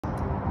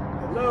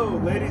Hello,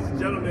 ladies and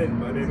gentlemen.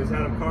 My name is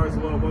Adam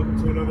Carswell.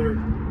 Welcome to another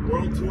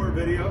World Tour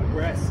video.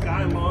 We're at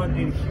Skylawn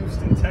in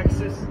Houston,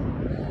 Texas.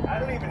 I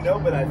don't even know,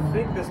 but I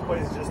think this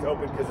place just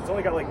opened because it's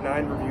only got like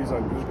 9 reviews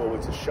on Google,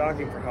 which is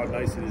shocking for how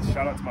nice it is.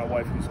 Shout out to my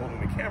wife who's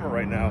holding the camera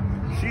right now.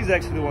 She's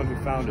actually the one who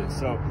found it.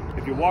 So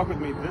if you walk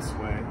with me this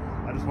way,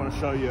 I just want to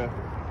show you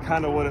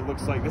kind of what it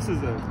looks like. This is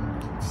a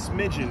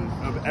smidgen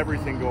of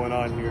everything going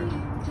on here,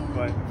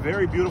 but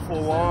very beautiful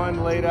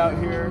lawn laid out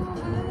here.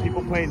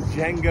 People playing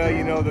Jenga,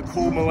 you know, the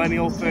cool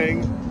millennial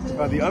thing.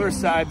 On the other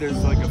side,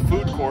 there's like a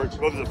food court.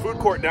 Well, there's a food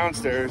court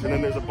downstairs, and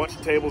then there's a bunch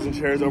of tables and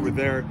chairs over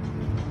there.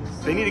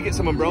 They need to get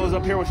some umbrellas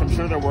up here, which I'm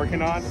sure they're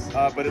working on,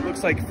 but it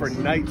looks like for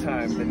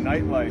nighttime, the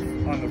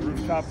nightlife on the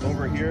rooftop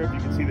over here, if you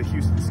can see the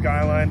Houston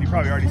skyline. You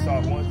probably already saw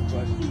it once,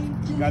 but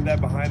got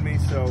that behind me,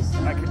 so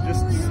I could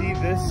just see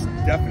this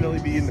definitely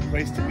being the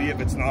place to be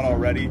if it's not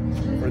already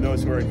for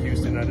those who are in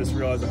Houston. I just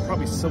realized I'm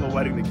probably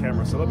silhouetting the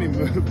camera, so let me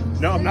move.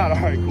 No, I'm not. All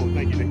right, cool.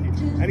 Thank you,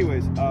 Nikki.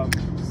 Anyways,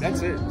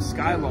 that's it.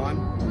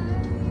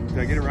 Skylawn. Did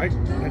I get it right?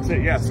 That's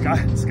it. Yeah,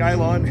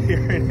 Skylawn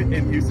here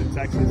in Houston,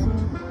 Texas.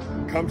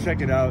 Come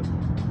check it out.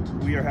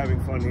 We are having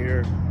fun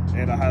here,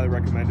 and I highly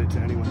recommend it to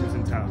anyone who's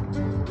in town.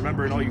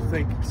 Remember, in all you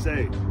think,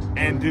 say,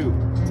 and do,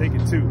 take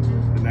it to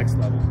the next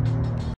level.